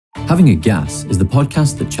Having a Gas is the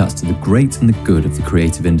podcast that chats to the great and the good of the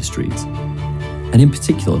creative industries, and in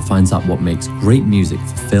particular finds out what makes great music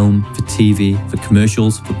for film, for TV, for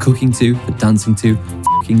commercials, for cooking to, for dancing to,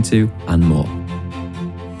 f***ing to, and more.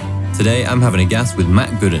 Today I'm having a gas with Matt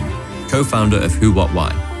Gooden, co-founder of Who What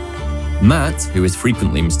Why. Matt, who is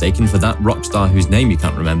frequently mistaken for that rock star whose name you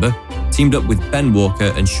can't remember, teamed up with Ben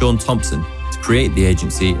Walker and Sean Thompson to create the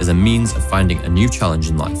agency as a means of finding a new challenge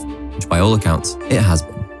in life, which by all accounts, it has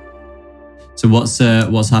been. So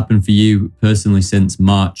what's happened for you personally since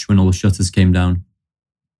March when all the shutters came down?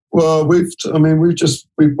 Well, we've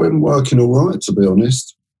been working all right, to be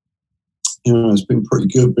honest. You know, it's been pretty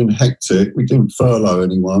good, been hectic. We didn't furlough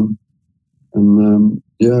anyone. And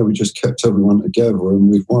we just kept everyone together, and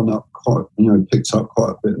we've picked up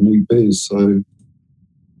quite a bit of new biz. So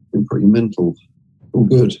it's been pretty mental. All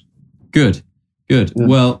good. Good. Yeah.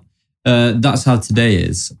 Well, that's how today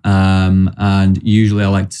is. And usually I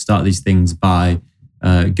like to start these things by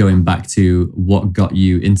going back to what got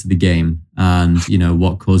you into the game and, you know,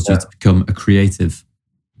 what caused you to become a creative.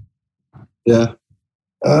 Yeah.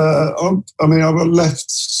 I left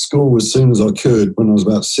school as soon as I could when I was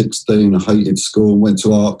about 16. I hated school and went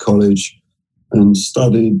to art college and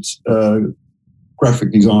studied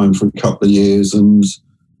graphic design for a couple of years, and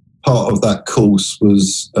part of that course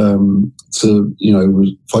was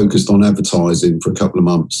was focused on advertising for a couple of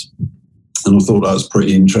months. And I thought that was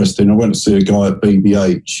pretty interesting. I went to see a guy at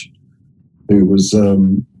BBH who was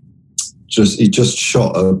he just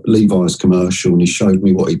shot a Levi's commercial, and he showed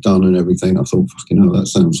me what he'd done and everything. I thought, fucking hell, that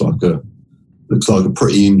sounds looks like a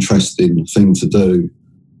pretty interesting thing to do.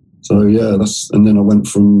 So and then I went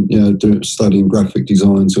from studying graphic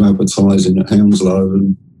design to advertising at Hounslow,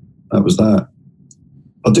 and that was that.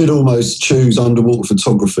 I did almost choose underwater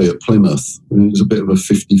photography at Plymouth. I mean, it was a bit of a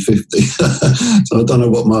 50-50. So I don't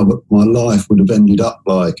know what my life would have ended up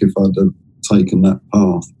like if I'd have taken that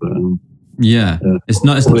path. But, it's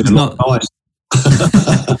not nice.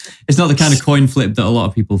 It's not the kind of coin flip that a lot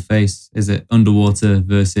of people face, is it? Underwater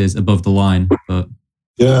versus above the line. But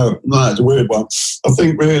yeah, no, it's a weird one. I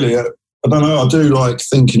think really, I don't know, I do like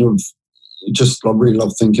thinking of, I really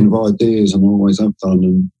love thinking of ideas, and I always have done.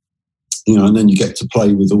 And, you know, and then you get to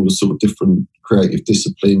play with all the sort of different creative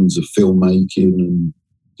disciplines of filmmaking and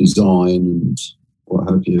design and what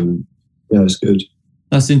have you. And yeah, it's good.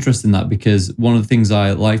 That's interesting, that, because one of the things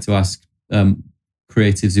I like to ask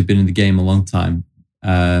creatives who've been in the game a long time,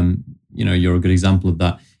 you're a good example of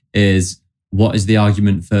that, is what is the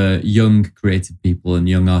argument for young creative people and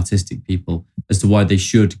young artistic people as to why they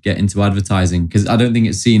should get into advertising? Because I don't think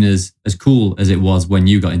it's seen as cool as it was when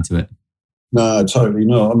you got into it. No, totally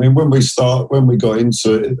not. I mean, when we got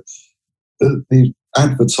into it, the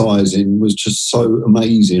advertising was just so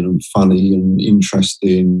amazing and funny and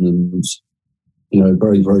interesting and, you know,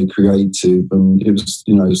 very, very creative. And it was,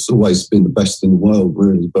 you know, it's always been the best in the world,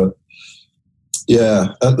 really. But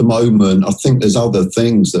yeah, at the moment, I think there's other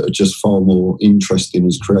things that are just far more interesting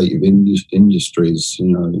as creative industries,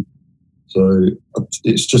 you know. So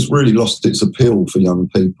it's just really lost its appeal for young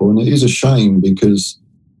people. And it is a shame because,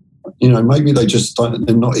 you know, maybe they're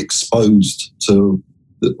not exposed to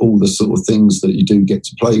all the sort of things that you do get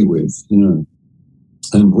to play with, you know.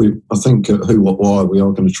 And I think at Who What Why we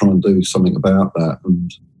are going to try and do something about that,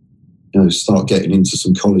 and, you know, start getting into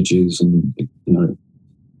some colleges and, you know,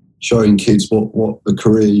 showing kids what the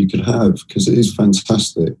career you could have, because it is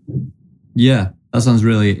fantastic. Yeah, that sounds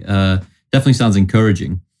really, definitely sounds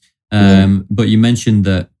encouraging. But you mentioned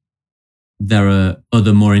that there are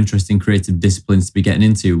other more interesting creative disciplines to be getting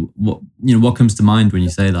into. What comes to mind when you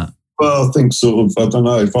say that? Well, I think I don't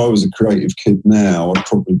know, if I was a creative kid now, I'd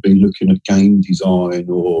probably be looking at game design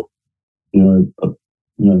or,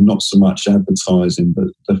 not so much advertising, but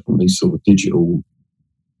definitely sort of digital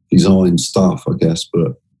design stuff, I guess.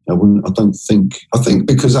 But I think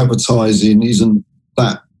because advertising isn't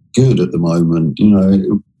that good at the moment, you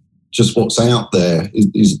know, just what's out there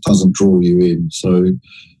doesn't draw you in. So,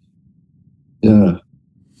 yeah.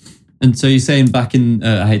 And so you're saying back in,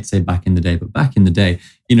 I hate to say back in the day, but back in the day,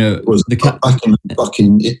 you know, back in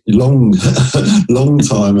fucking long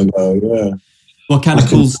time ago, yeah. What kind of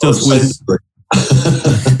cool stuff was?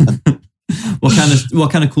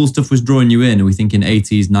 What kind of cool stuff was drawing you in? Are we thinking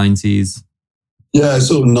 80s, 90s? Yeah,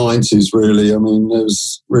 sort of 90s, really. I mean, it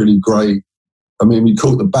was really great. I mean, we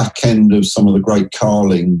caught the back end of some of the great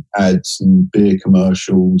Carling ads and beer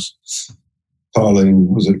commercials. Carling,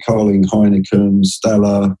 Heineken,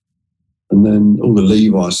 Stella, and then all the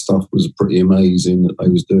Levi stuff was pretty amazing that they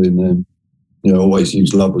was doing then. You know, always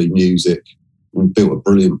used lovely music and built a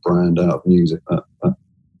brilliant brand out of music of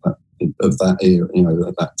that era, you know,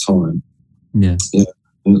 at that time. Yeah. Yeah.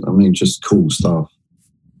 I I mean, just cool stuff.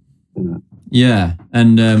 Yeah. Yeah.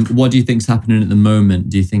 And what do you think's happening at the moment?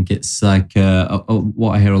 Do you think it's like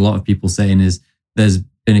what I hear a lot of people saying is there's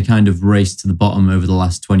been a kind of race to the bottom over the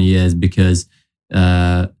last 20 years because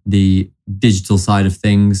the digital side of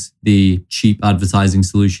things, the cheap advertising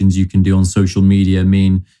solutions you can do on social media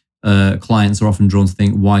mean clients are often drawn to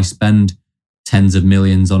think, why spend tens of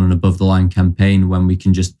millions on an above the line campaign when we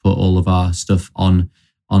can just put all of our stuff on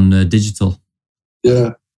digital?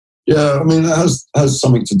 Yeah. I mean, it has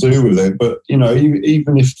something to do with it, but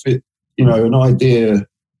even if it, an idea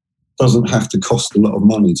doesn't have to cost a lot of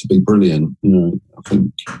money to be brilliant. I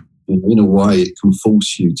think in a way it can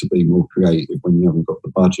force you to be more creative when you haven't got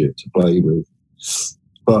the budget to play with.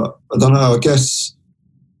 But I don't know. I guess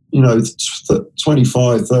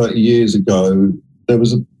 25, 30 years ago,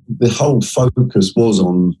 the whole focus was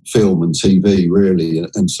on film and TV, really,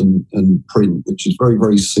 and print, which is very,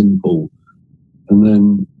 very simple. And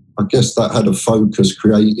then I guess that had a focus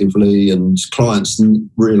creatively, and clients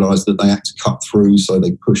realised that they had to cut through, so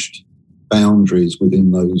they pushed boundaries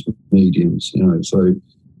within those mediums.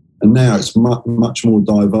 And now it's much more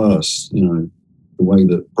diverse. The way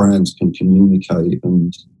that brands can communicate,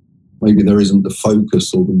 and maybe there isn't the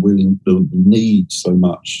focus or the need so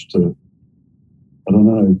much to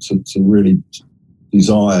really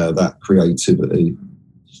desire that creativity,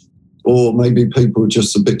 or maybe people are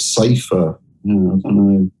just a bit safer. I don't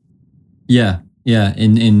know. Yeah.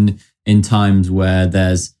 In times where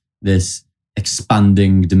there's this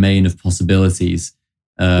expanding domain of possibilities,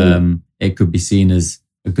 it could be seen as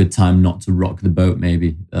a good time not to rock the boat,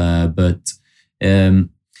 maybe. But it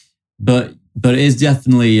is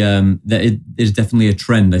definitely it is definitely a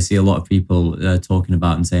trend. I see a lot of people talking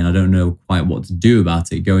about and saying, I don't know quite what to do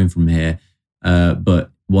about it going from here.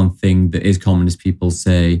 But one thing that is common is people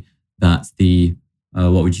say that the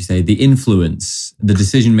influence, the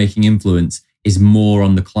decision-making influence is more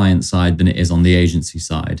on the client side than it is on the agency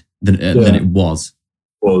side than it was.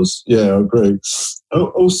 Yeah, I agree.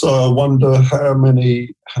 Also, I wonder how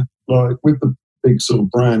many, like with the big sort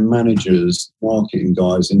of brand managers, marketing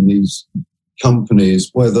guys in these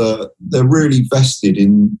companies, whether they're really vested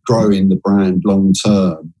in growing the brand long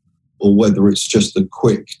term, or whether it's just a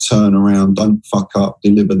quick turnaround, don't fuck up,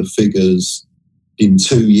 deliver the figures in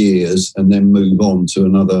 2 years and then move on to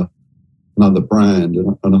another brand.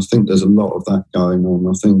 And I think there's a lot of that going on.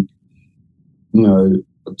 I think, I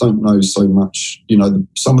don't know so much,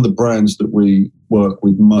 some of the brands that we work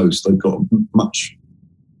with most, they've got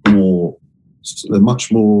they're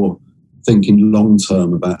much more thinking long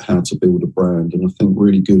term about how to build a brand. And I think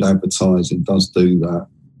really good advertising does do that.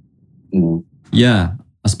 Yeah.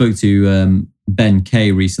 I spoke to Ben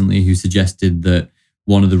Kay recently, who suggested that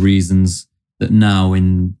one of the reasons that now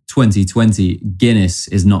in 2020 Guinness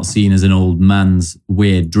is not seen as an old man's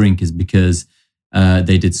weird drink is because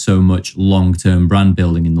they did so much long-term brand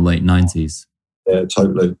building in the late 90s. Yeah,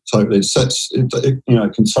 totally.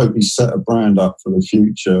 It can totally set a brand up for the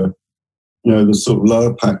future. The sort of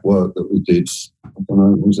Lurpak work that we did, I don't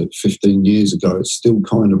know, was it 15 years ago? It's still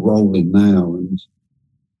kind of rolling now, and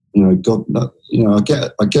I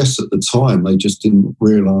guess at the time they just didn't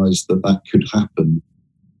realise that could happen.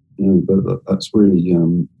 But that's really,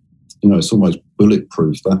 it's almost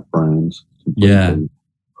bulletproof, that brand. Yeah,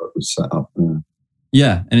 that was set up there.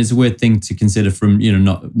 Yeah, and it's a weird thing to consider from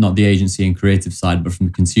not the agency and creative side, but from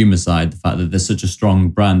the consumer side, the fact that there's such a strong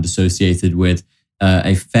brand associated with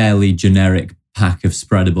a fairly generic pack of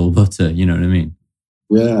spreadable butter. You know what I mean?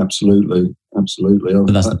 Yeah, absolutely.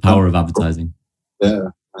 But that's the power of advertising. Yeah,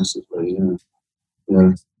 massively.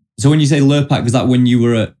 Yeah. So when you say Lurpak, was that when you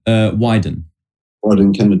were at Wieden?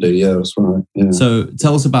 Wieden Kennedy, yeah, that's right. Yeah. So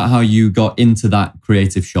tell us about how you got into that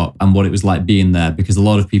creative shop and what it was like being there, because a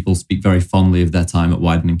lot of people speak very fondly of their time at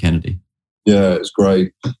Wieden and Kennedy. Yeah, it's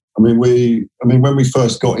great. When we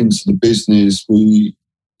first got into the business,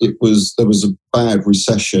 there was a bad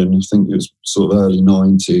recession. I think it was sort of early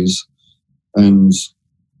 90s, and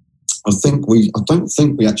I don't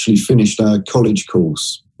think we actually finished our college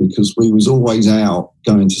course because we was always out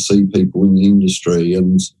going to see people in the industry,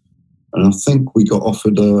 and I think we got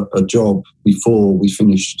offered a job before we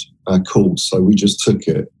finished our course, so we just took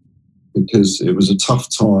it because it was a tough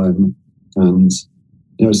time. And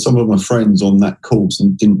some of my friends on that course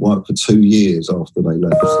didn't work for 2 years after they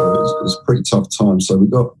left, so it was a pretty tough time. So we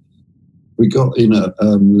got in at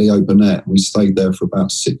Leo Burnett, and we stayed there for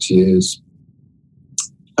about 6 years.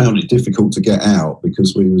 Found it difficult to get out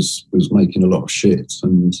because we was making a lot of shit,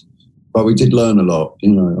 but we did learn a lot.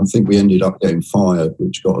 I think we ended up getting fired,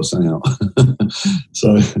 which got us out.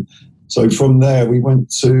 So from there we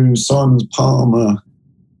went to Simons Palmer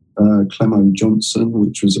Clemo Johnson,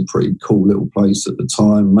 which was a pretty cool little place at the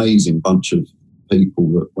time. Amazing bunch of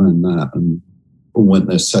people that ran that, and all went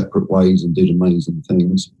their separate ways and did amazing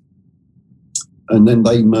things. And then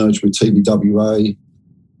they merged with TBWA.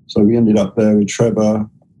 So we ended up there with Trevor,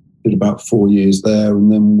 did about 4 years there,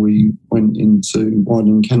 and then we went into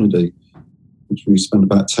Wieden Kennedy, which we spent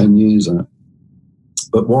about 10 years at.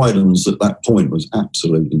 But Wieden's at that point was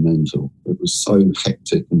absolutely mental. It was so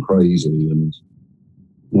hectic and crazy, and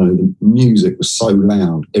the music was so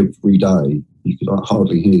loud every day. You could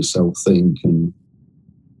hardly hear yourself think. And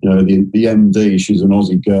the MD, she's an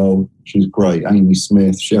Aussie girl. She's great, Amy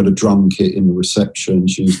Smith. She had a drum kit in the reception.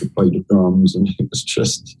 She used to play the drums, and it was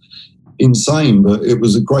just insane. But it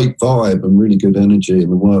was a great vibe and really good energy,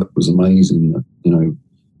 and the work was amazing.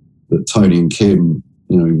 That Tony and Kim,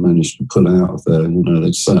 managed to pull out of there.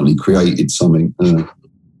 They certainly created something.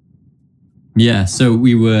 Yeah. So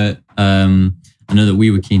we were. I know that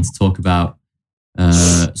we were keen to talk about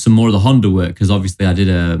some more of the Honda work, because obviously I did.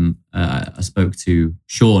 I spoke to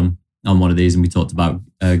Sean on one of these, and we talked about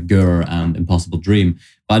Gur and Impossible Dream.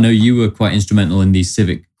 But I know you were quite instrumental in the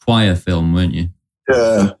Civic Choir film, weren't you?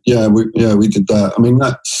 Yeah, we did that. I mean,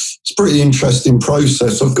 it's a pretty interesting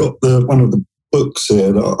process. I've got one of the books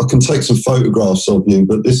here. I can take some photographs of you,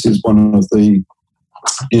 but this is one of the.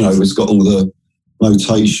 It's got all the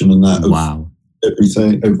notation and that. Wow.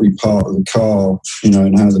 Everything, every part of the car,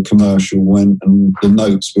 and how the commercial went, and the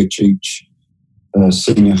notes which each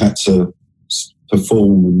singer had to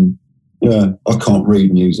perform. And yeah, I can't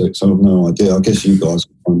read music, so I have no idea. I guess you guys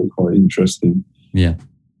find it quite interesting. Yeah.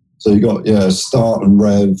 So you got start and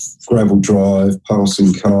rev, gravel drive,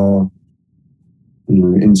 passing car,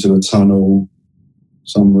 into a tunnel,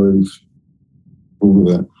 sunroof, all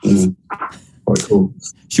of it. Yeah. Quite cool.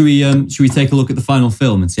 Should we take a look at the final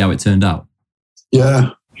film and see how it turned out? Yeah,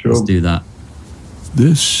 sure. Let's do that.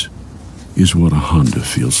 This is what a Honda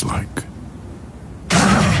feels like.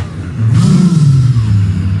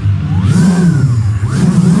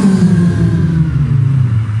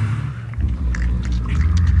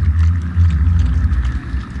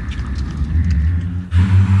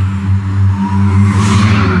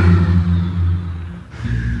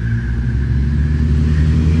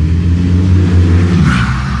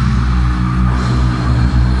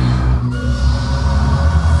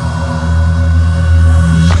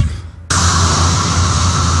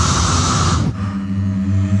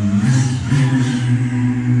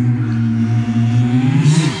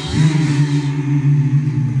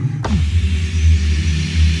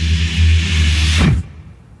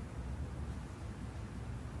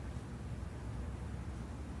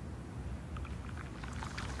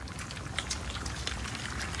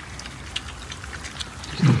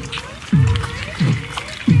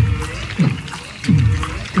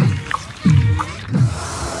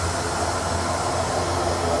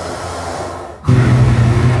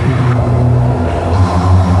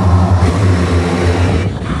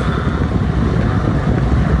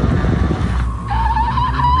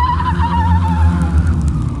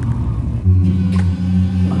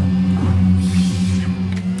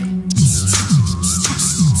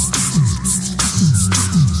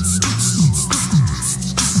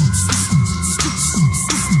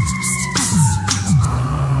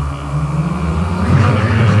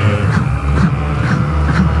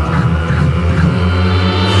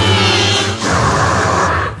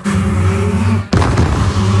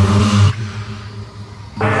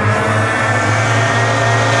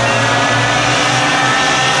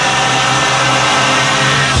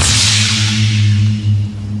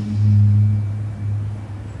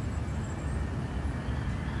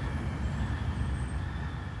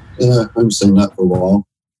 Yeah, I haven't seen that for a while.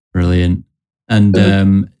 Brilliant. And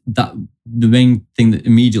that the main thing that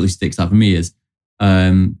immediately sticks out for me is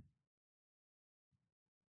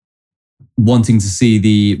wanting to see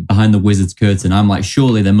the behind the wizard's curtain. I'm like,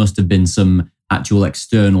 surely there must have been some actual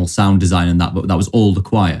external sound design in that, but that was all the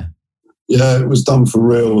choir. Yeah, it was done for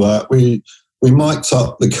real. That we mic'd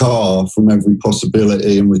up the car from every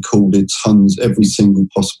possibility and recorded every single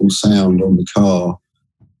possible sound on the car,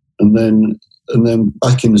 and then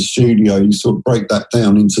back in the studio, you sort of break that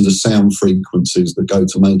down into the sound frequencies that go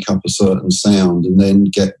to make up a certain sound, and then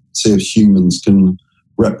see if humans can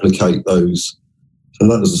replicate those. So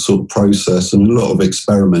that was a sort of process and a lot of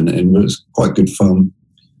experimenting, but it's quite good fun.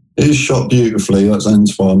 It is shot beautifully. That's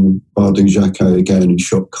Antoine Bardou-Jacquet again. He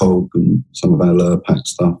shot Cog and some of our Lurpak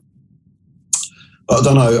stuff. But I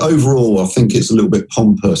don't know. Overall, I think it's a little bit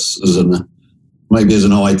pompous maybe as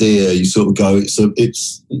an idea. You sort of go,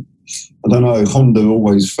 it's I don't know, Honda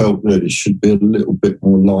always felt that it should be a little bit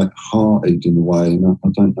more light-hearted in a way, and I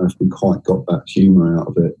don't know if we quite got that humour out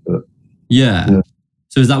of it. But yeah.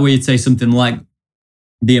 So is that where you'd say something like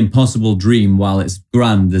The Impossible Dream, while it's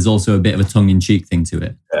grand, there's also a bit of a tongue-in-cheek thing to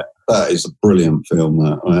it? Yeah, that is a brilliant film.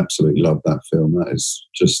 That I absolutely love that film. That is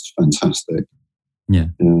just fantastic. Yeah.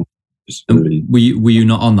 It's really... Were you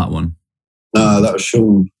not on that one? No, that was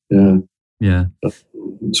Sean. Yeah. Yeah.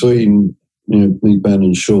 Between me, Ben,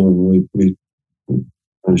 and Sean, we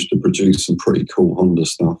managed to produce some pretty cool Honda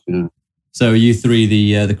stuff. Yeah. So are you three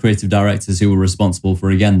the creative directors who were responsible for,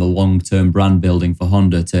 again, the long-term brand building for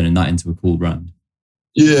Honda, turning that into a cool brand?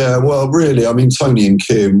 Yeah, well, really, I mean, Tony and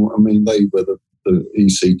Kim, I mean, they were the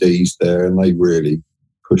ECDs there, and they really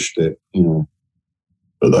pushed it,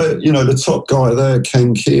 But the top guy there,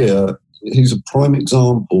 Ken Keir, he's a prime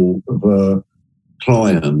example of a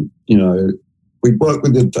client. We work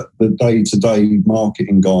with the day-to-day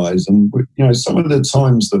marketing guys, and some of the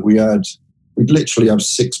times that we'd literally have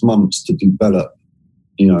 6 months to develop,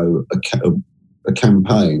 a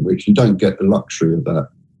campaign, which you don't get the luxury of that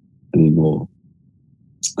anymore.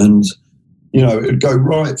 And it would go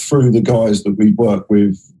right through the guys that we work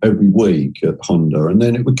with every week at Honda, and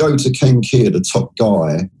then it would go to Ken Keir, the top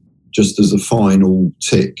guy, just as a final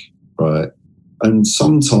tick, right? And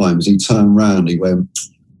sometimes he turned around, he went,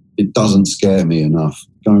 "It doesn't scare me enough.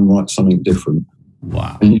 Go and write something different."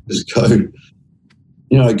 Wow. And you just go,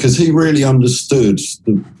 because he really understood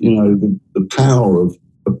the power of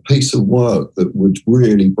a piece of work that would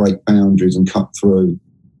really break boundaries and cut through.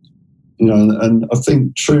 And I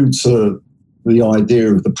think true to the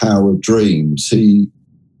idea of the power of dreams, an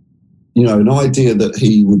idea that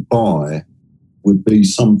he would buy would be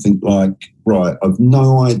something like, right, I've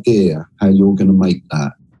no idea how you're going to make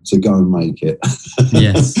that, so go and make it.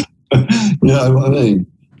 Yes. You know what I mean?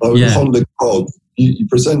 Like with Honda Cog, you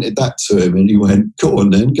presented that to him and he went, go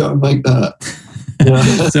on then, go and make that.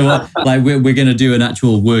 So we're going to do an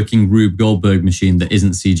actual working Rube Goldberg machine that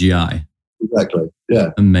isn't CGI. Exactly, yeah.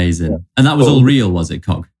 Amazing. Yeah. And that was all real, was it,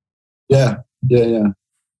 Cog? Yeah. It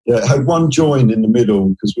had one join in the middle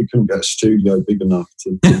because we couldn't get a studio big enough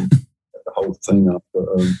to get the whole thing up. But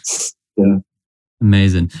yeah.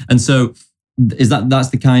 Amazing. And so that's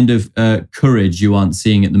the kind of courage you aren't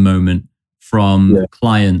seeing at the moment from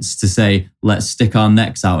clients to say, let's stick our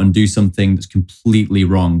necks out and do something that's completely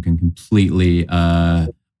wrong and completely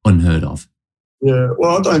unheard of. Yeah,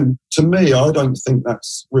 well, I don't think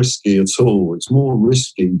that's risky at all. It's more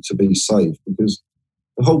risky to be safe because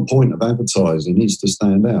the whole point of advertising is to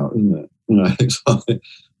stand out, isn't it? It's like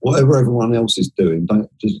whatever everyone else is doing, don't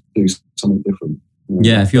just do something different.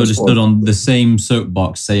 Yeah, if you're just stood on the same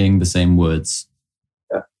soapbox saying the same words.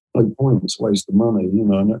 Yeah, no point. It's a waste of money,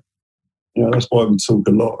 that's why we talk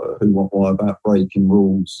a lot at Who, What, Why about breaking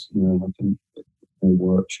rules. And I think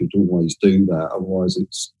work should always do that. Otherwise,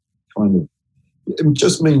 it's it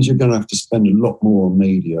just means you're going to have to spend a lot more on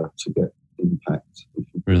media to get impact.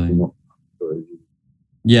 Really?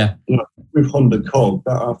 Yeah. With Honda Cog,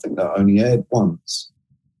 I think that only aired once,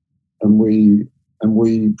 and we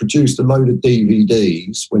produced a load of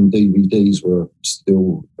DVDs when DVDs were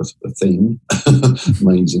still a thing,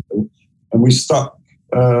 amazingly, and we stuck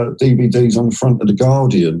DVDs on the front of the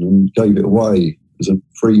Guardian and gave it away as a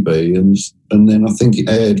freebie, and then I think it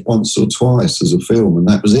aired once or twice as a film, and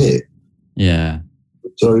that was it. Yeah.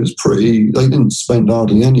 So it's they didn't spend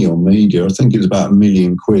hardly any on media. I think it was about £1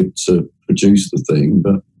 million to produce the thing,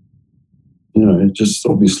 but it just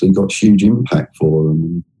obviously got huge impact for them,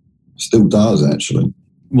 and still does actually.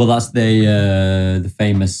 Well, that's the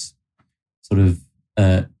famous sort of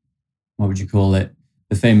what would you call it?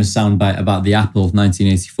 The famous soundbite about the Apple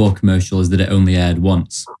 1984 commercial is that it only aired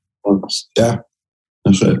once. Yeah,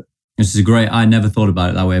 that's it. Which is great. I never thought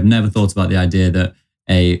about it that way. I've never thought about the idea that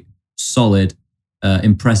a solid,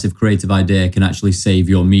 impressive creative idea can actually save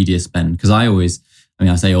your media spend. Because I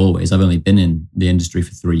say always, I've only been in the industry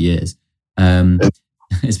for 3 years.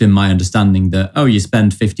 It's been my understanding that, you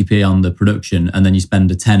spend 50p on the production and then you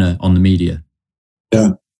spend a tenner on the media.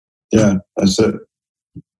 Yeah, that's it.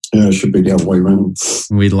 Yeah, it should be the other way around.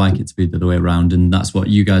 We'd like it to be the other way around, and that's what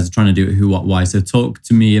you guys are trying to do at Who, What, Why. So talk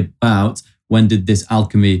to me about, when did this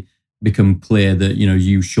alchemy become clear that,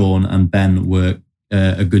 you, Sean and Ben were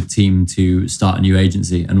a good team to start a new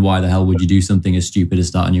agency, and why the hell would you do something as stupid as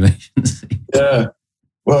start a new agency? Yeah,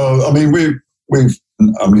 well, I mean,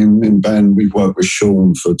 me and Ben, we've worked with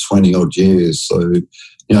Sean for 20 odd years. So,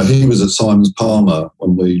 he was at Simons Palmer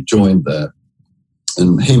when we joined there,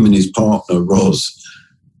 and him and his partner, Roz,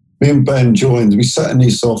 me and Ben joined, we sat in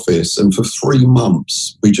this office, and for 3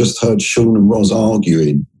 months, we just heard Sean and Roz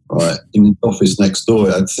arguing, right, in the office next door.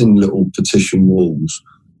 It had thin little partition walls.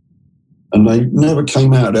 And they never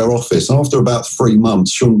came out of their office. And after about 3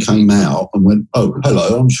 months, Sean came out and went, "Oh,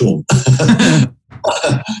 hello, I'm Sean."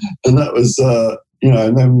 And that was,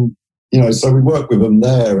 and then, so we worked with them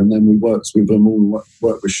there, and then we worked with them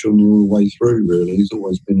worked with Sean all the way through, really. He's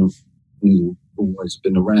always been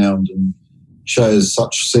around and shares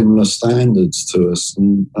such similar standards to us.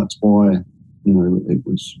 And that's why, it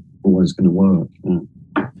was always going to work.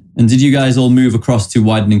 And did you guys all move across to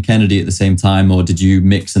Wieden and Kennedy at the same time, or did you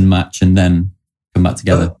mix and match and then come back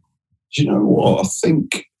together? Do you know what? I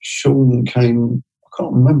think Sean came, I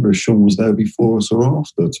can't remember if Sean was there before us or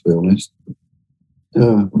after, to be honest. Yeah,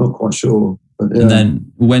 I'm not quite sure. But yeah. And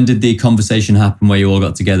then when did the conversation happen where you all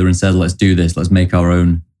got together and said, let's do this, let's make our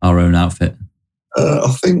own outfit?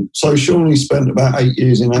 I think, so Sean spent about 8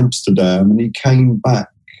 years in Amsterdam, and he came back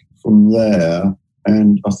from there,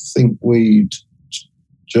 and I think we'd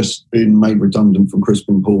just been made redundant from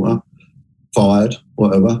Crispin Porter, fired,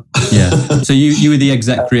 whatever. Yeah. So you were the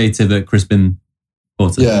exec creative at Crispin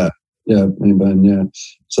Porter? Yeah, me and Ben, yeah.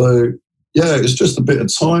 So, yeah, it's just a bit of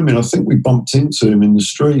timing. I think we bumped into him in the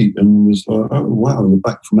street and was like, "Oh, wow, you're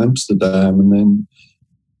back from Amsterdam." And then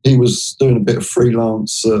he was doing a bit of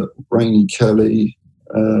freelance at Rainey Kelly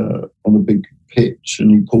on a big pitch,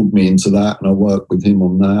 and he pulled me into that, and I worked with him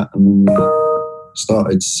on that. And then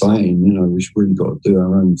started saying, we've really got to do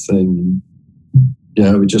our own thing.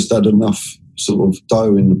 And we just had enough sort of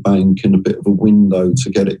dough in the bank and a bit of a window to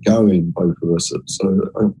get it going, both of us.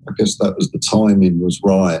 So I guess that was the timing was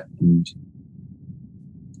right. And,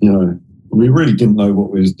 we really didn't know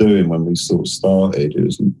what we was doing when we sort of started. It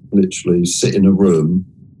was literally sit in a room.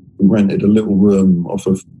 We rented a little room off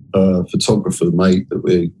of a photographer mate that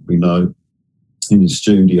we know in his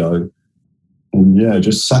studio. And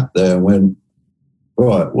just sat there and went,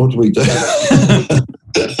 right, what do we do?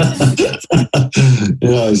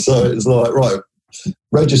 So it's like, right,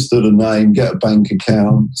 register the name, get a bank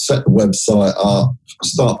account, set the website up,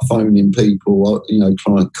 start phoning people,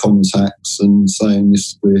 client contacts and saying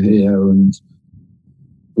this, we're here. And,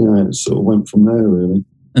 it sort of went from there, really.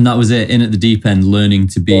 And that was it, in at the deep end, learning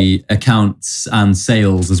to be accounts and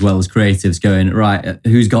sales as well as creatives, going, right,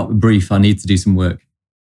 who's got the brief? I need to do some work.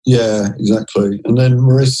 Yeah, exactly. And then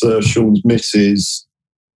Marissa, Sean's missus,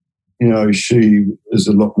 she is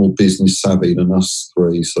a lot more business savvy than us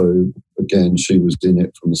three. So again, she was in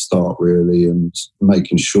it from the start, really, and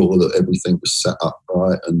making sure that everything was set up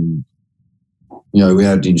right. And, we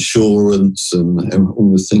had insurance and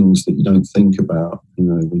all the things that you don't think about,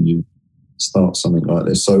 when you start something like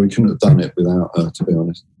this. So we couldn't have done it without her, to be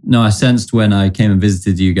honest. No, I sensed when I came and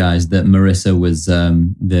visited you guys that Marissa was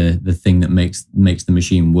the thing that makes the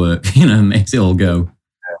machine work, makes it all go.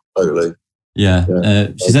 Yeah, totally. Yeah.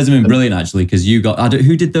 She says something brilliant, actually, because you got,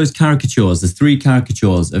 who did those caricatures? There's 3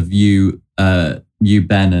 caricatures of you,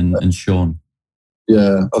 Ben and Sean.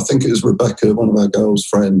 Yeah, I think it was Rebecca, one of our girls'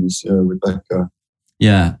 friends, Rebecca.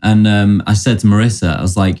 Yeah, and I said to Marissa, I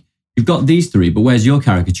was like, you've got these 3, but where's your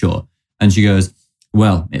caricature? And she goes,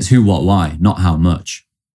 well, it's who, what, why, not how much.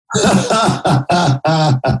 I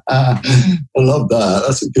love that.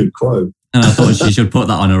 That's a good quote. And I thought she should put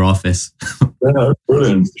that on her office. Yeah,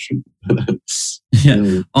 brilliant.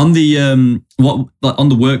 Yeah. On the on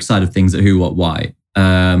the work side of things at Who, What, Why,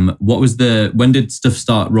 when did stuff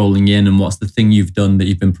start rolling in, and what's the thing you've done that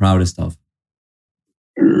you've been proudest of?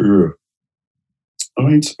 I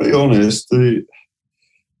mean, to be honest,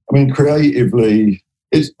 creatively,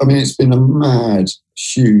 it's been a mad,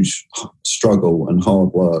 huge struggle and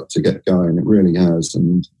hard work to get going. It really has.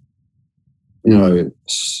 And,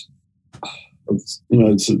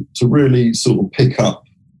 to really sort of pick up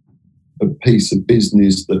a piece of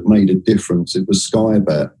business that made a difference, it was Sky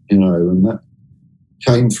Bet, and that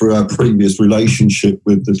came through our previous relationship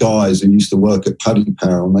with the guys who used to work at Paddy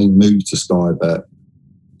Power, and they moved to Sky Bet.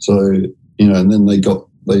 So, and then we got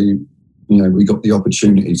the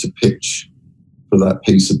opportunity to pitch for that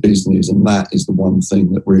piece of business, and that is the one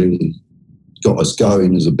thing that really got us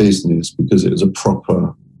going as a business, because it was a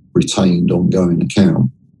proper retained ongoing account.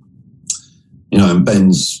 And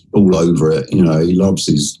Ben's all over it. He loves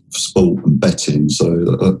his sport and betting,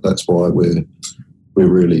 so that's why we're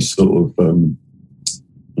really sort of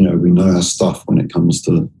we know our stuff when it comes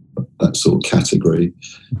to that sort of category.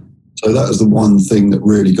 So that was the one thing that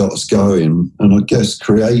really got us going. And I guess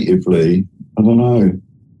creatively, I don't know.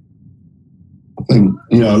 I think,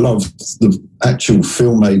 I love the actual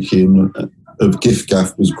filmmaking of Gift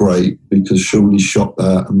Gaff was great, because Shawnee shot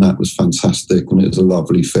that and that was fantastic, and it was a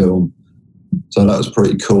lovely film. So that was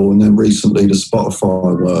pretty cool. And then recently the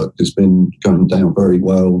Spotify work has been going down very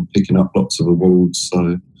well, picking up lots of awards.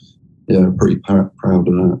 So pretty proud of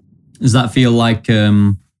that. Does that feel like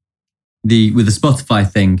with the Spotify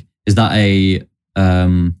thing? Is that a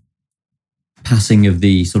passing of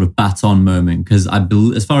the sort of baton moment? Because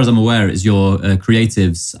as far as I'm aware, it's your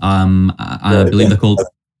creatives. I believe they're called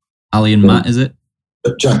Ali and Matt. Is it?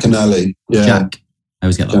 Jack and Ali. Yeah. Jack. I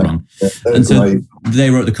always get that wrong. Yeah, and so they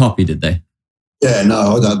wrote the copy, did they? Yeah,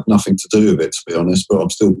 no, I had nothing to do with it, to be honest, but I'm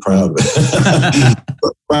still proud of it.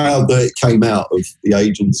 Proud that it came out of the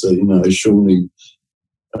agency, Shawnee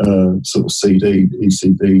sort of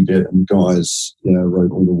ECD'd it, and guys,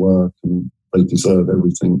 wrote all the work, and they deserve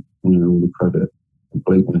everything, all the credit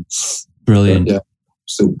completely. Brilliant. But,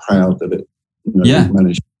 still proud that it, we've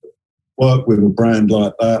managed to work with a brand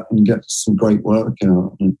like that and get some great work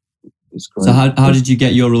out. It's great. So how did you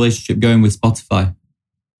get your relationship going with Spotify?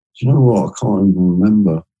 Do you know what? I can't even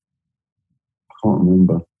remember. I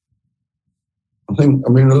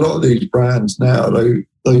mean, a lot of these brands now, they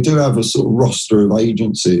do have a sort of roster of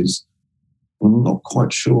agencies. I'm not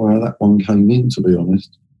quite sure how that one came in, to be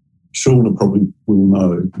honest. Shauna probably will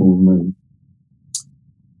know more than me.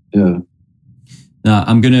 Yeah. Now,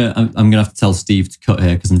 I'm gonna have to tell Steve to cut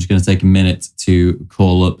here, because I'm just gonna take a minute to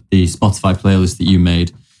call up the Spotify playlist that you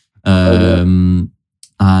made, and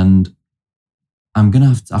I'm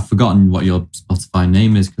gonna I've forgotten what your Spotify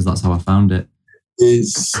name is, because that's how I found it. There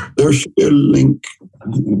should be a link.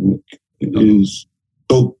 It is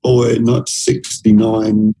Dog Boy, not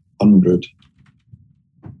 6900.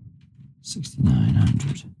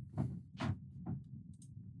 6900.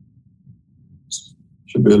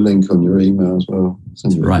 Should be a link on your email as well.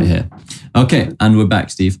 Right here. Okay, and we're back,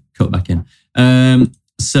 Steve. Cut back in.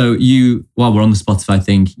 So while we're on the Spotify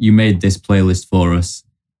thing, you made this playlist for us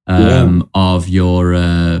of your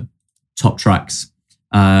top tracks.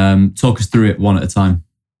 Talk us through it one at a time.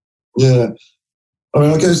 Yeah. I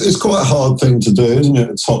mean, I guess it's quite a hard thing to do, isn't it?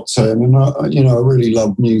 A top 10. And I really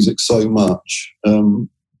love music so much.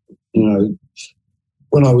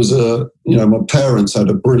 When I was my parents had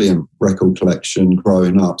a brilliant record collection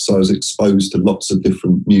growing up, so I was exposed to lots of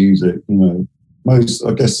different music. Most,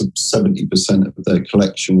 I guess, 70% of their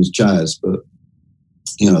collection was jazz, but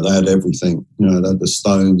they had everything. They had the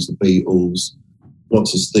Stones, the Beatles,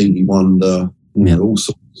 lots of Stevie Wonder, all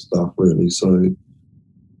sorts of stuff, really. So,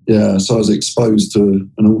 so I was exposed to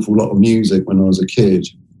an awful lot of music when I was a kid,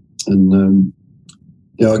 and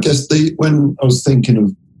I guess when I was thinking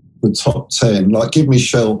of the top 10, like Give Me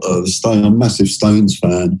Shelter, I'm a massive Stones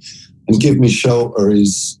fan, and Give Me Shelter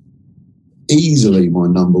is easily my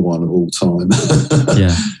number one of all time.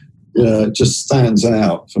 It just stands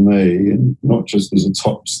out for me, and not just as a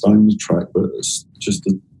top Stones track, but it's just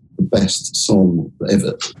the best song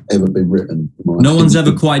ever been written. No one's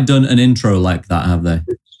ever quite done an intro like that, have they?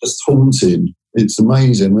 It's just haunting. It's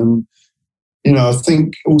amazing. And I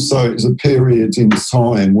think also it's a period in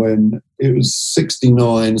time when it was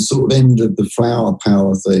 69, sort of ended the Flower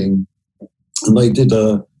Power thing, and they did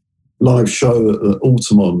a live show at the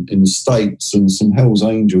Altamont in the States, and some Hells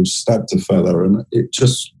Angels stabbed a fella, and it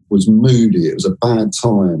just was moody. It was a bad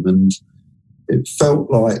time, and it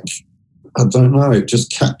felt like, I don't know, it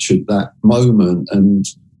just captured that moment. And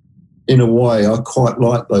in a way, I quite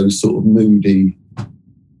like those sort of moody,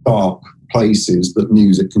 dark places that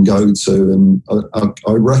music can go to, and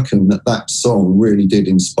I reckon that song really did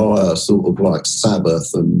inspire sort of like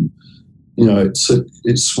Sabbath, and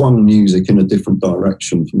it swung music in a different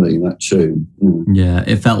direction for me, that tune. Yeah,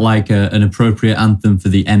 it felt like an appropriate anthem for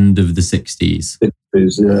the end of the 60s. It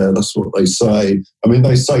is, yeah, that's what they say. I mean,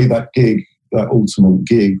 they say that Altamont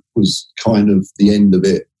gig was kind of the end of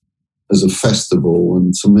it as a festival,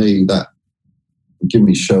 and to me that Give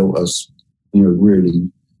Me Shelter really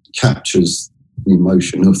captures the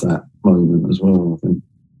emotion of that moment as well, I think.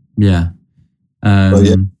 Yeah.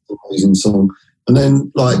 Amazing song. And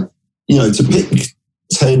then, to pick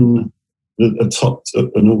 10, an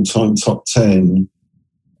all-time top 10,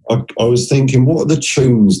 I was thinking, what are the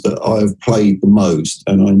tunes that I've played the most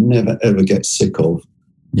and I never ever get sick of?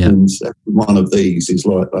 Yeah. And one of these is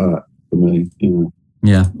like that for me.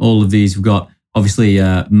 Yeah, all of these. We've got obviously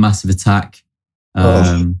Massive Attack.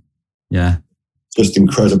 Yeah. Just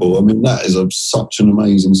incredible. I mean, that is such an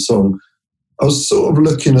amazing song. I was sort of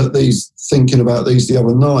looking at these, thinking about these the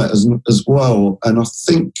other night as well, and I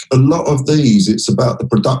think a lot of these, it's about the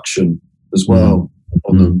production as well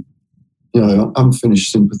on them.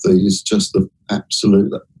 Unfinished Sympathy is just the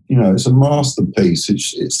absolute, it's a masterpiece.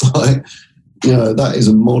 It's like, that is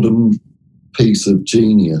a modern piece of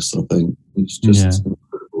genius, I think. It's just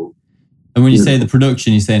incredible. And when you say the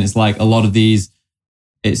production, you're saying it's like a lot of these,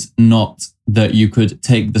 it's not that you could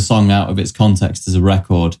take the song out of its context as a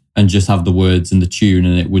record and just have the words and the tune,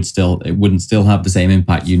 and it wouldn't still have the same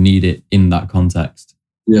impact. You need it in that context.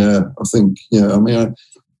 Yeah, I think, I mean,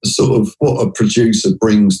 sort of what a producer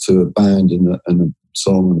brings to a band and a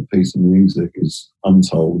song and a piece of music is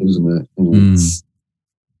untold, isn't it?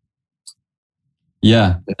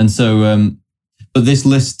 Yeah. And so, but this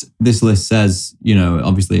list says,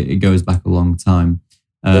 obviously it goes back a long time.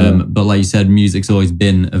 But like you said, music's always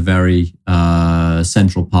been a very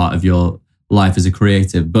central part of your life as a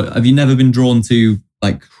creative. But have you never been drawn to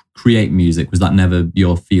like create music? Was that never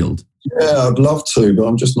your field? Yeah, I'd love to, but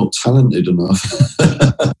I'm just not talented enough.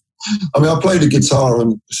 I mean, I play the guitar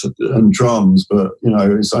and drums, but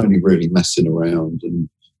it's only really messing around, and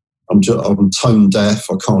I'm tone deaf.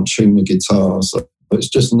 I can't tune the guitar, so it's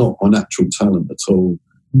just not my natural talent at all.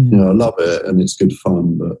 I love it and it's good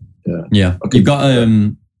fun, but yeah. You've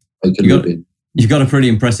got a pretty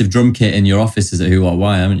impressive drum kit in your office. Is it Who or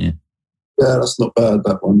Why, haven't you? Yeah, that's not bad.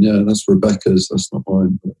 That one, yeah, that's Rebecca's. That's not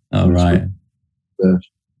mine. Right. Yeah,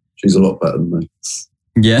 she's a lot better than me.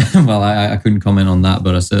 Yeah, well, I couldn't comment on that,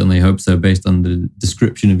 but I certainly hope so, based on the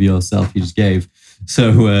description of yourself you just gave.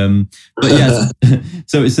 So, but yeah,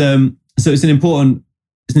 so it's an important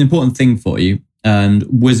thing for you. And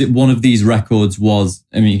was it one of these records?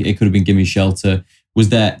 It could have been Gimme Shelter. Was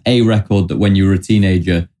there a record that when you were a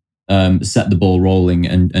teenager set the ball rolling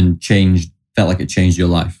and felt like it changed your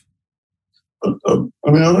life?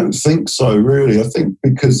 I mean, I don't think so, really. I think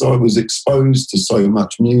because I was exposed to so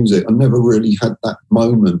much music, I never really had that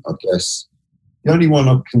moment, I guess. The only one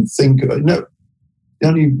I can think of, the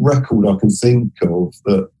only record I can think of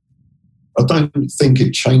that I don't think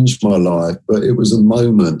it changed my life, but it was a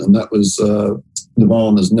moment, and that was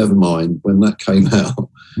Nirvana's Nevermind when that came out.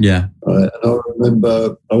 Yeah. And I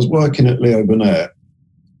remember I was working at Leo Burnett,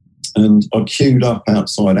 and I queued up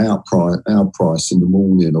outside Our Price in the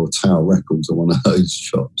morning, or Tower Records, or one of those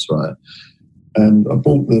shops, right? And I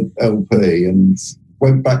bought the LP and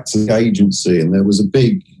went back to the agency, and there was a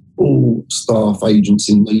big all-staff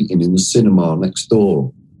agency meeting in the cinema next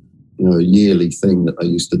door, a yearly thing that they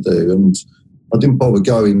used to do. And I didn't bother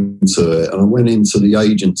going to it, and I went into the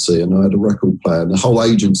agency and I had a record player, and the whole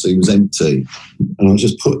agency was empty, and I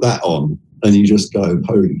just put that on, and you just go,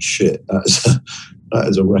 holy shit, that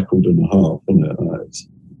is a record and a half, isn't it? It's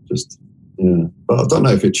just, but I don't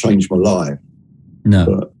know if it changed my life. No.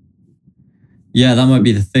 But, yeah, that might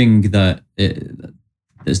be the thing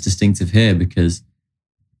that's distinctive here, because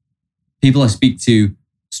people I speak to,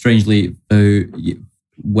 strangely,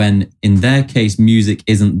 when in their case music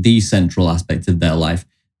isn't the central aspect of their life,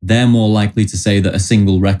 they're more likely to say that a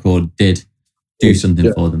single record did do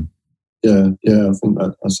something for them. Yeah, I think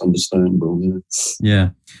that's understandable.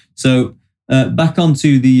 Yeah. So back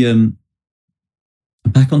onto the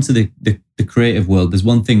creative world. There's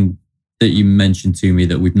one thing that you mentioned to me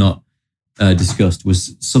that we've not discussed,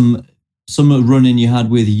 was some run-in you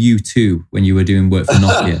had with U2 when you were doing work for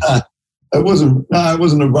Nokia. It wasn't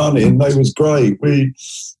a run-in. They was great.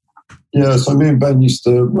 So me and Ben used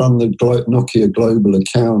to run the Nokia global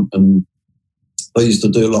account, and they used to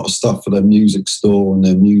do a lot of stuff for their music store and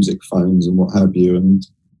their music phones and what have you. And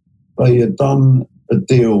they had done a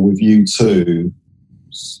deal with U2,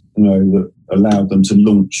 that allowed them to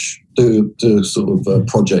do sort of a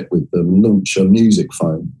project with them and launch a music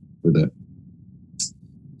phone with it.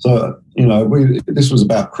 So, this was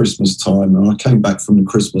about Christmas time, and I came back from the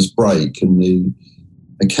Christmas break, and the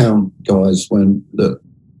account guys went, look,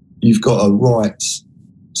 you've got to write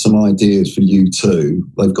some ideas for U2.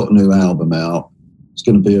 They've got a new album out. It's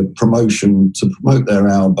going to be a promotion to promote their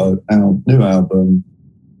new album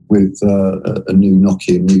with a new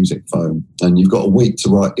Nokia music phone. And you've got a week to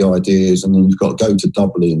write the ideas, and then you've got to go to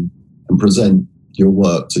Dublin and present your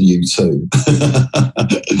work to U2.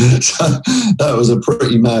 So that was a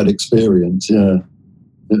pretty mad experience. Yeah,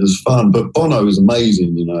 it was fun. But Bono was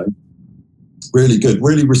amazing. Really good,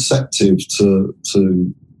 really receptive to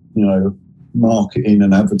marketing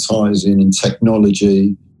and advertising and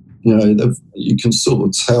technology. You can sort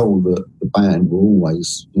of tell that the band were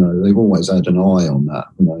always, they've always had an eye on that.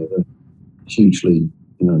 They're hugely,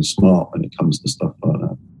 smart when it comes to stuff like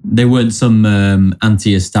that. They weren't some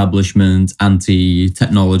anti-establishment,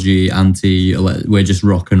 anti-technology, we're just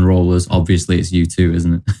rock and rollers. Obviously, it's U2,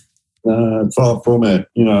 isn't it? Far from it.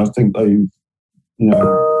 I think they,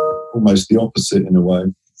 almost the opposite in a way.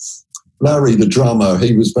 Larry, the drummer,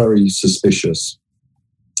 he was very suspicious.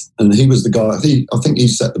 And he was the guy, I think he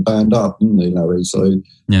set the band up, didn't he, Larry? So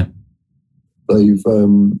yeah,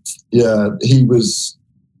 he was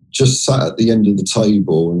just sat at the end of the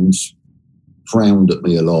table, and frowned at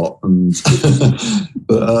me a lot. And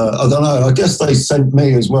but I don't know. I guess they sent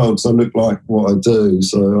me as well because I look like what I do,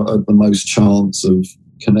 so I had the most chance of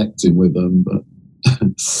connecting with them. But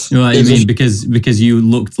right, you mean because you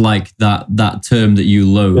looked like that term that you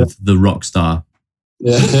loathe, the rock star.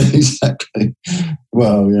 Yeah, exactly.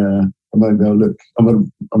 Well, yeah. Maybe I look.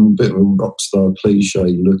 I'm a bit of a rock star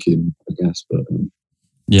cliche looking, I guess. But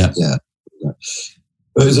yeah.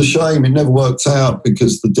 But it's a shame it never worked out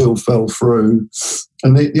because the deal fell through.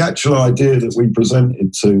 And the actual idea that we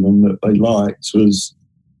presented to them that they liked was,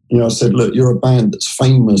 I said, look, you're a band that's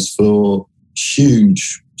famous for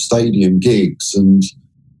huge stadium gigs, and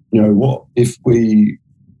what if we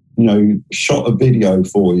shot a video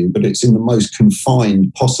for you, but it's in the most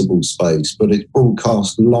confined possible space, but it's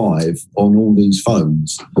broadcast live on all these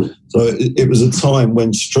phones. So it was a time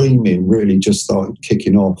when streaming really just started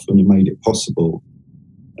kicking off, and it made it possible.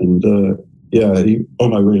 And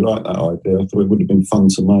Bono really liked that idea. I thought it would have been fun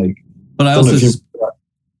to make. But I also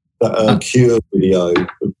that Cure video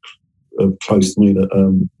of Close to Me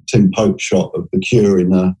that Tim Pope shot of the Cure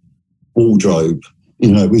in a wardrobe.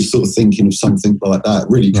 We're sort of thinking of something like that,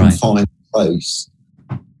 really confined space.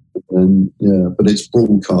 And but it's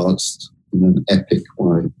broadcast in an epic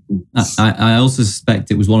way. I also suspect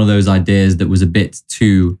it was one of those ideas that was a bit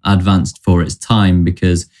too advanced for its time,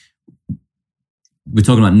 because we're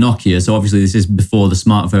talking about Nokia. So obviously this is before the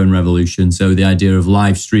smartphone revolution. So the idea of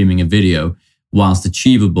live streaming a video, whilst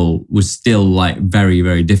achievable, was still like very,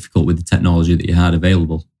 very difficult with the technology that you had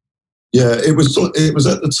available. Yeah, it was at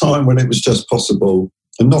the time when it was just possible.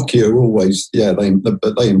 And Nokia always,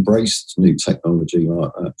 they embraced new technology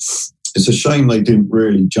like that. It's a shame they didn't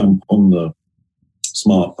really jump on the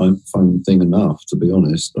smartphone thing enough, to be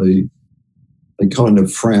honest. They kind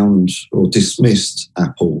of frowned or dismissed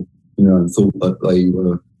Apple, and thought that they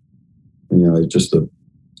were, just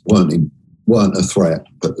weren't a threat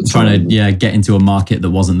at the time. Trying to get into a market that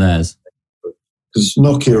wasn't theirs. Because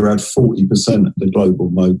Nokia had 40% of the global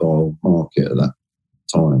mobile market at that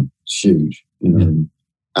time. It's huge. And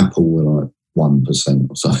Apple were like 1%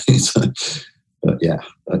 or something. So, but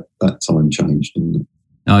that time changed, didn't it?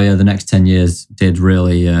 Oh yeah, the next 10 years did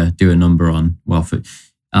really do a number on, well, for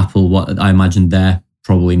Apple, what I imagine they're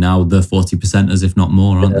probably now the 40%ers, if not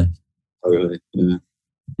more, aren't they? Totally, yeah.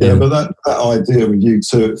 But that idea with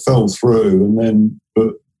U2, it fell through,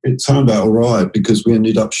 but it turned out all right because we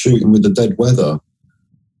ended up shooting with the Dead Weather,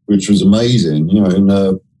 which was amazing. In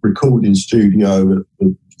a recording studio at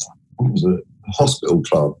the Hospital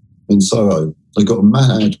Club in Soho. They got a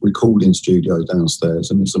mad recording studio downstairs,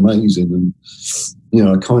 and it's amazing. And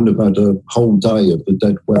I kind of had a whole day of the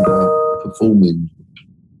Dead Weather performing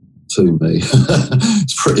to me.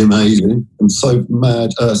 It's pretty amazing. And so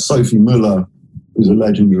mad. Sophie Muller, who's a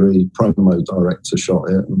legendary promo director, shot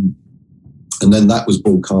it. And then that was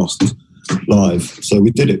broadcast live. So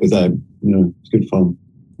we did it with them. It's good fun.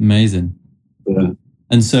 Amazing. Yeah.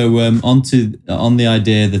 And so on the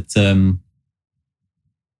idea that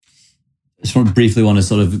I just briefly want to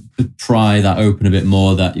sort of pry that open a bit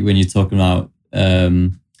more, that when you're talking about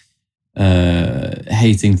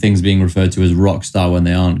hating things being referred to as rock star when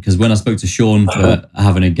they aren't. Because when I spoke to Sean for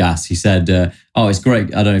Having a Gas, he said, it's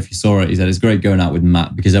great. I don't know if you saw it. He said, it's great going out with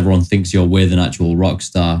Matt because everyone thinks you're with an actual rock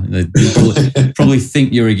star. They probably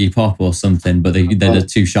think you're Iggy Pop or something, but they're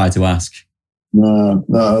too shy to ask.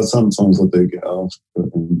 No, sometimes I do get asked, but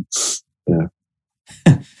yeah.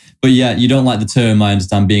 But yeah, you don't like the term, I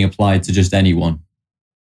understand, being applied to just anyone.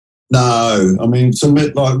 No, I mean, to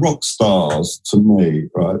me, like rock stars, to me,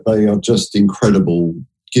 right, they are just incredible,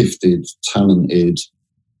 gifted, talented.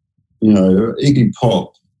 Iggy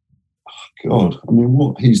Pop, God, I mean,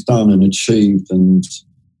 what he's done and achieved, and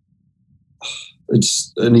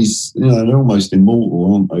he's, they're almost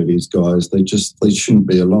immortal, aren't they, these guys? They shouldn't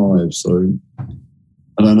be alive. So,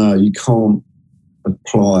 I don't know, you can't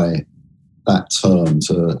apply that term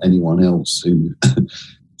to anyone else who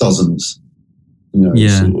doesn't,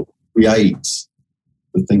 sort of create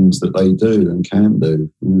the things that they do and can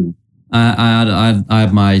do. I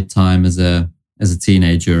had my time as a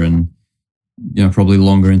teenager, and probably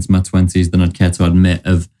longer into my 20s than I'd care to admit,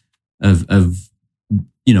 of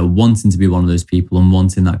wanting to be one of those people and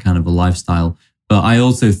wanting that kind of a lifestyle. But I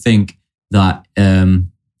also think that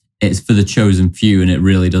it's for the chosen few, and it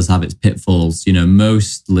really does have its pitfalls.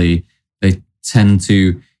 Mostly they tend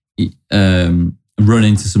to run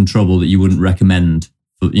into some trouble that you wouldn't recommend.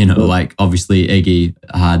 Like obviously Iggy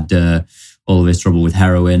had all of his trouble with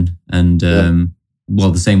heroin, and the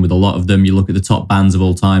same with a lot of them. You look at the top bands of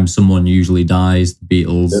all time, someone usually dies. The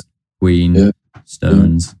Beatles, Queen,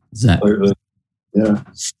 Stones, Zepp. Totally. Yeah,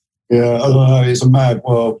 I don't know. It's a mad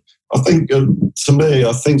world. I think, to me,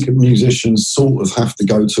 I think musicians sort of have to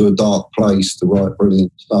go to a dark place to write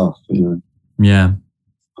brilliant stuff, you know. Yeah.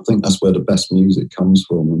 I think that's where the best music comes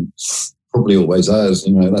from, and probably always has,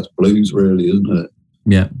 you know. That's blues, really, isn't it?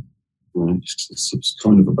 Yeah. You know, it's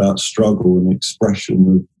kind of about struggle and expression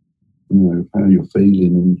of, you know, how you're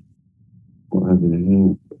feeling and what have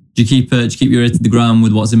you. Yeah. Do you keep your ear to the ground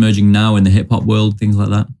with what's emerging now in the hip hop world, things like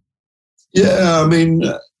that? Yeah, I mean,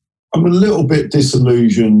 I'm a little bit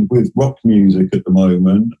disillusioned with rock music at the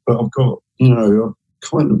moment, but I've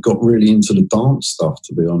kind of got really into the dance stuff,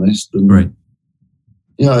 to be honest. And, right.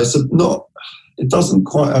 You know, it doesn't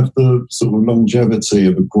quite have the sort of longevity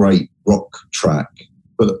of a great rock track,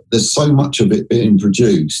 but there's so much of it being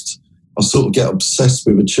produced. I sort of get obsessed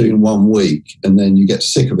with a tune 1 week and then you get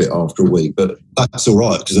sick of it after a week, but that's all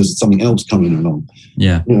right because there's something else coming along.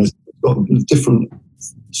 Yeah. You know, it's got a different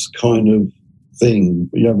kind of thing,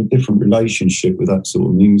 but you have a different relationship with that sort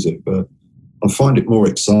of music, but I find it more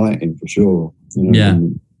exciting for sure, you know,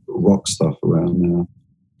 than rock stuff around now.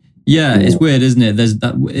 Yeah, it's weird, isn't it? There's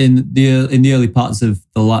that in the early parts of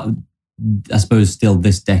I suppose still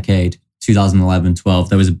this decade, 2011, 12,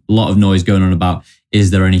 there was a lot of noise going on about,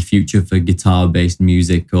 is there any future for guitar-based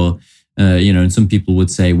music? Or, you know, and some people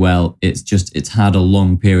would say, well, it's had a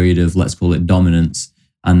long period of, let's call it dominance,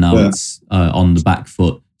 and now it's on the back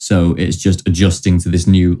foot. So it's just adjusting to this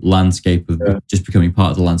new landscape of just becoming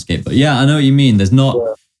part of the landscape. But yeah, I know what you mean. There's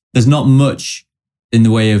not much in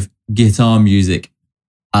the way of guitar music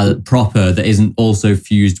proper that isn't also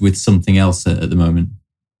fused with something else at the moment.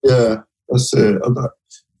 Yeah, that's it.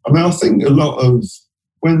 I mean, I think a lot of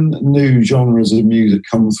when new genres of music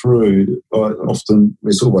come through, often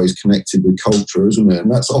it's always connected with culture, isn't it?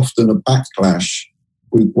 And that's often a backlash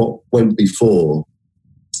with what went before.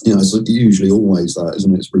 You know, it's usually always that,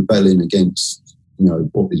 isn't it? It's rebelling against, you know,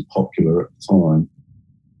 what is popular at the time.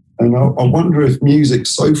 And I wonder if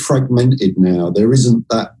music's so fragmented now, there isn't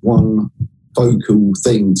that one vocal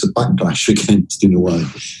thing to backlash against in a way.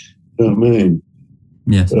 You know what I mean?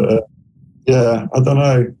 Yes. Yeah, I don't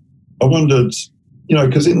know. I wondered, you know,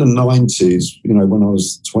 because in the 90s, you know, when I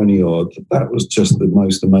was 20 odd, that was just the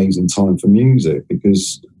most amazing time for music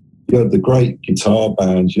because you had the great guitar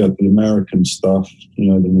bands, you had the American stuff,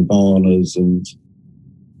 you know, the Nirvanas and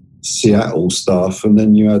Seattle stuff, and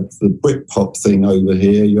then you had the Britpop thing over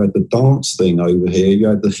here, you had the dance thing over here, you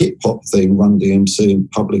had the hip-hop thing, Run DMC and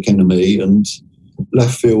Public Enemy and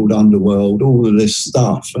Left Field Underworld, all of this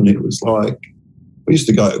stuff, and it was like, we used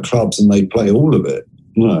to go to clubs and they'd play all of it,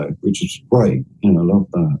 you know, which is great, you know, I love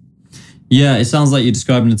that. Yeah, it sounds like you're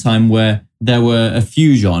describing a time where there were a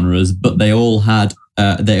few genres, but they all had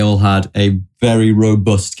a very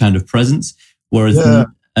robust kind of presence, whereas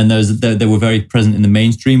they were very present in the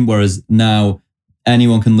mainstream, whereas now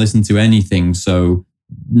anyone can listen to anything, so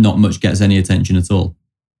not much gets any attention at all.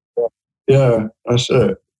 Yeah, that's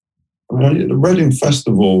it. I mean, the Reading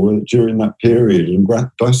Festival during that period in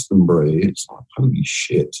Glastonbury, it's like, holy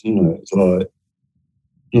shit, you know, it's like,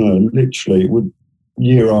 you know, literally it would,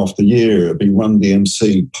 year after year, it'd be Run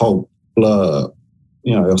DMC, Pulp, Blur.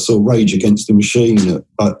 You know, I saw Rage Against the Machine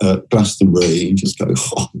at Glastonbury and just go,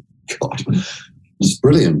 oh, God. It's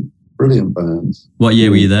brilliant bands. What year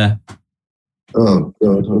were you there? Oh,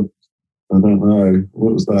 God, I don't know.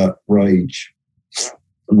 What was that? Rage. I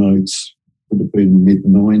don't know, it would have been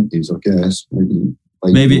mid-90s, I guess.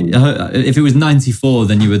 Maybe if it was 94,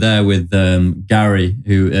 then you were there with Gary,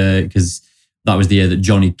 who because that was the year that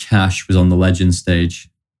Johnny Cash was on the Legend stage.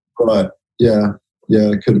 Right, yeah,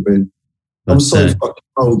 it could have been. I'm so fucking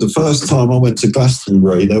old. The first time I went to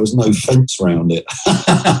Glastonbury, there was no fence around it.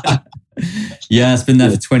 Yeah, it's been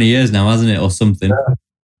there for 20 years now, hasn't it, or something?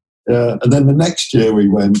 Yeah, and then the next year we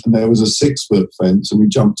went and there was a 6-foot fence and we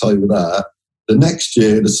jumped over that. The next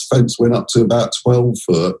year, the fence went up to about 12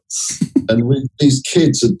 foot and these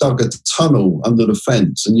kids had dug a tunnel under the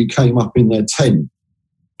fence and you came up in their tent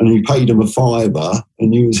and you paid them $5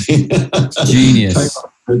 and you was genius.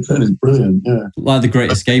 It's brilliant, yeah. Like The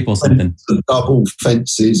Great Escape or something. Double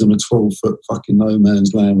fences and a 12-foot fucking no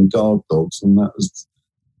man's land with guard dogs, and that was,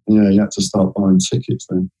 yeah, you had to start buying tickets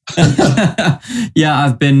then. Yeah,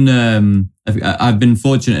 I've been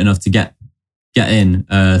fortunate enough to get in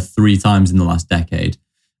 3 times in the last decade,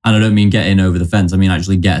 and I don't mean get in over the fence. I mean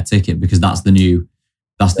actually get a ticket, because that's the new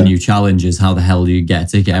challenge. Is how the hell do you get a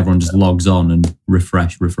ticket? Everyone just logs on and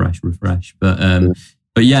refresh.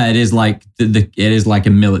 But yeah, it is like it is like a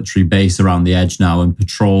military base around the edge now, and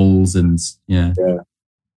patrols and yeah,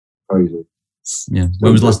 crazy. Yeah.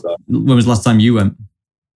 When was the last time you went?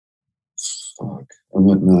 Fuck, I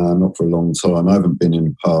went not for a long time. I haven't been in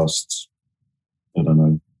the past, I don't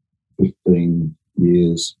know, 15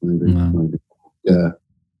 years, maybe. Wow. Maybe.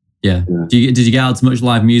 Yeah. Did you get out to much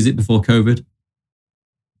live music before COVID?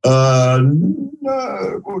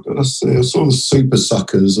 No, what did I see? I saw the Super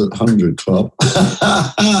Suckers at 100 Club.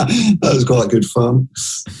 That was quite good fun.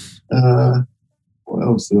 What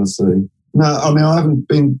else did I see? No, I mean, I haven't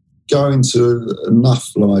been going to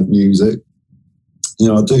enough live music. You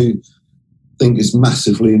know, I do think it's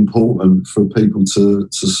massively important for people to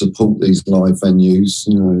support these live venues.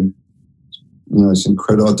 You know, it's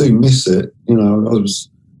incredible. I do miss it. You know, I was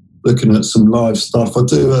looking at some live stuff. I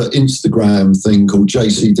do an Instagram thing called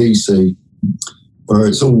JCDC, where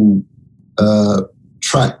it's all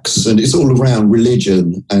tracks and it's all around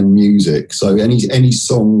religion and music. So any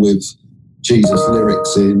song with Jesus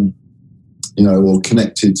lyrics in, you know, or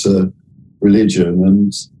connected to religion.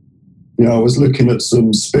 And, you know, I was looking at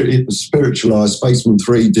some spiritualized. Spaceman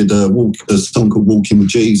 3 did a song called Walking with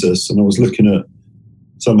Jesus, and I was looking at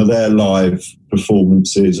some of their live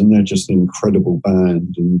performances, and they're just an incredible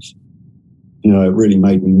band. And, you know, it really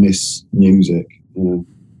made me miss music, you know.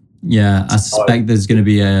 Yeah, I suspect there's going to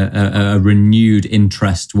be a renewed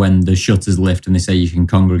interest when the shutters lift and they say you can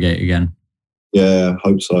congregate again. Yeah, I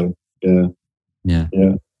hope so. Yeah.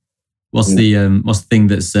 What's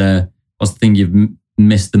the thing you've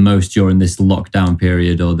missed the most during this lockdown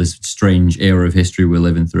period or this strange era of history we're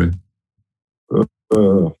living through? I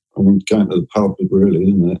mean, going to the pub, really,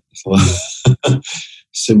 isn't it? It's like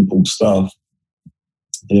simple stuff.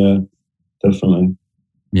 Yeah, definitely.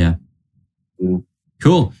 Yeah.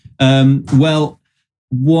 Cool. Well,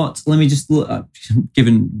 let me just look,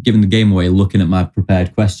 given the game away, looking at my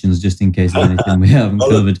prepared questions just in case there's anything we haven't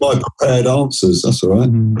covered. My prepared answers, that's all right.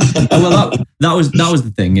 Well, that was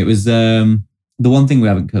the thing. It was the one thing we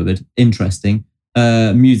haven't covered. Interesting.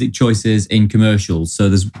 Music choices in commercials. So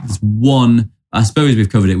there's one, I suppose we've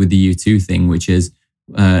covered it with the U2 thing, which is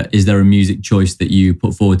there a music choice that you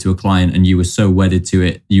put forward to a client and you were so wedded to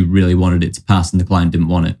it, you really wanted it to pass and the client didn't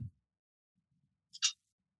want it?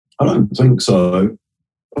 I don't think so.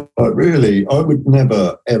 But really, I would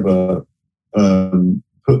never, ever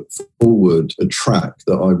put forward a track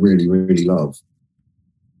that I really, really love.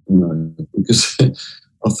 You know, because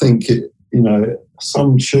I think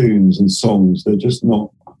some tunes and songs, they're just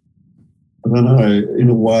not, I don't know, in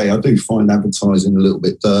a way, I do find advertising a little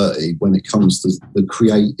bit dirty when it comes to the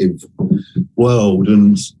creative world.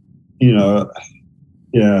 And, you know,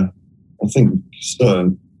 yeah, I think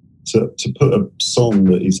to put a song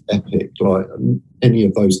that is epic, like any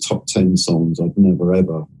of those top 10 songs, I'd never,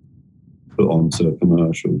 ever put onto a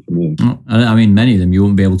commercial for me. I mean, many of them you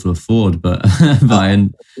wouldn't be able to afford, but I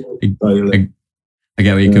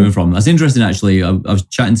get where you're coming from. That's interesting, actually. I was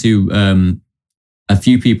chatting to a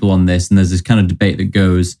few people on this, and there's this kind of debate that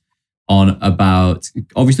goes on about,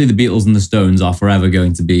 obviously the Beatles and the Stones are forever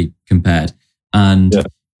going to be compared. And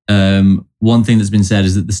one thing that's been said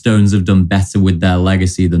is that the Stones have done better with their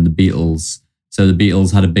legacy than the Beatles. So the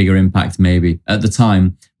Beatles had a bigger impact maybe at the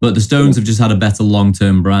time, but the Stones have just had a better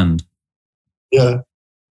long-term brand. Yeah,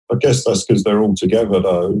 I guess that's because they're all together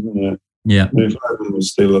though, isn't it? Yeah. If Adam was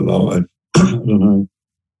still alive, I don't know.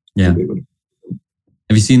 Yeah. Have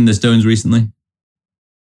you seen the Stones recently?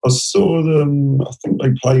 I saw them, I think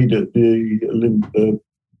they played at the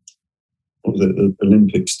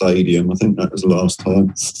Olympic Stadium. I think that was the last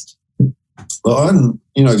time. But I hadn't,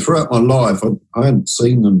 throughout my life, I hadn't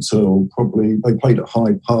seen them till probably, they played at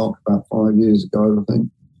Hyde Park about 5 years ago, I think.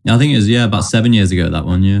 I think it was, about 7 years ago, that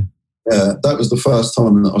one, yeah. Yeah, that was the first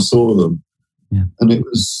time that I saw them. Yeah. And it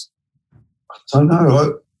was, I don't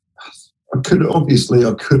know, I could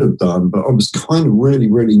have done, but I was kind of really,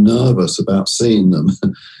 really nervous about seeing them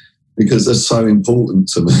because they're so important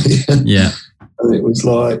to me. Yeah. And it was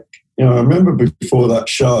like, I remember before that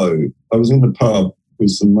show, I was in the pub with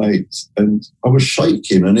some mates and I was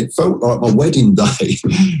shaking and it felt like my wedding day.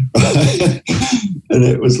 And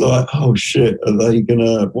it was like, oh shit, what are they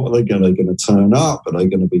gonna turn up? Are they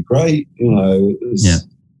gonna be great? I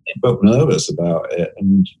felt nervous about it,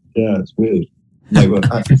 and yeah, it's weird. They were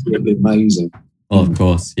absolutely amazing. Well, of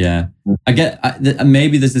course, yeah. I get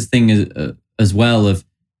maybe there's this thing as well of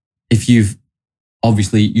if you've always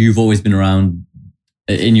been around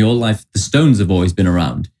in your life, the Stones have always been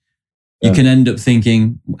around. You can end up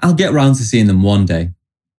thinking, I'll get around to seeing them one day.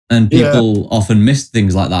 And people often miss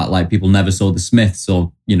things like that. Like people never saw the Smiths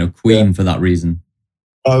or, Queen for that reason.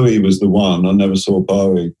 Bowie was the one. I never saw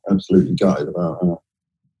Bowie. Absolutely gutted about that.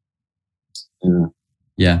 Yeah.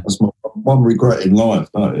 Yeah. That's my one regret in life,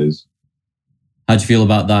 that is. How do you feel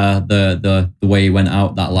about the way he went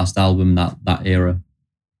out, that last album, that era?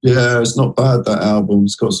 Yeah, it's not bad, that album.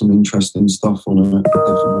 It's got some interesting stuff on it,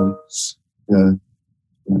 definitely. Yeah.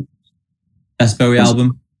 Best Bowie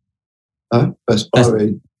album? Best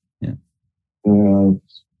Bowie. Yeah.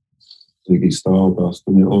 Ziggy Stardust,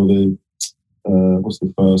 and or the what's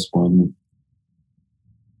the first one?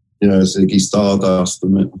 Yeah, Ziggy Stardust,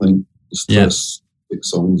 and I think the first 6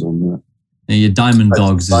 songs on that. Yeah, your Diamond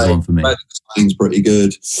Dogs is one for me. It's pretty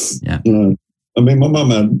good. Yeah. I mean, my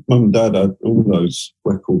mum and dad had all those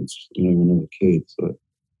records, when I was a kid. So,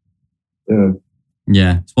 yeah.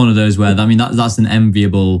 Yeah, it's one of those where, I mean, that's an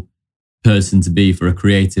enviable person to be for a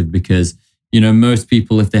creative, because, most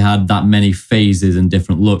people, if they had that many phases and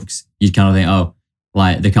different looks, you'd kind of think, oh,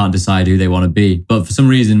 like, they can't decide who they want to be. But for some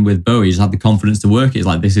reason with Bowie, you just had the confidence to work it. It's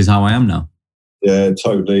like, this is how I am now. Yeah,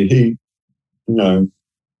 totally. He,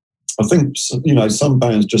 I think, some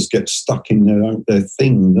bands just get stuck in their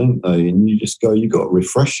thing, don't they? And you just go, you got to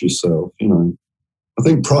refresh yourself, I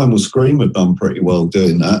think Primal Scream have done pretty well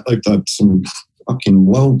doing that. They've had some fucking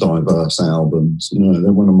well diverse albums.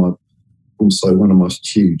 They're one of my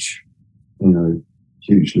huge,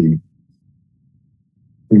 hugely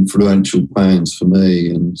influential bands for me,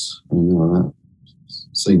 and I've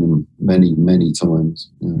seen them many, many times.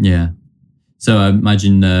 Yeah. So I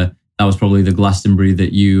imagine that was probably the Glastonbury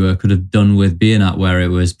that you could have done with being at, where it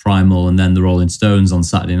was Primal and then the Rolling Stones on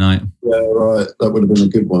Saturday night. Yeah, right. That would have been a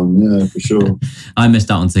good one. Yeah, for sure. I missed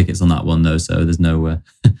out on tickets on that one though, so there's no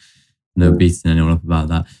beating anyone up about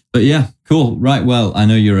that. But yeah, cool. Right. Well, I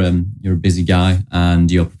know you're a busy guy and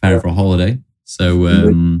you're preparing for a holiday. So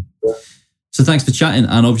so thanks for chatting,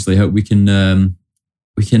 and obviously hope we can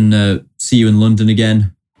see you in London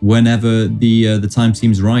again whenever the time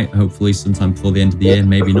seems right. Hopefully sometime before the end of the year,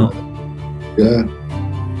 maybe not. Yeah.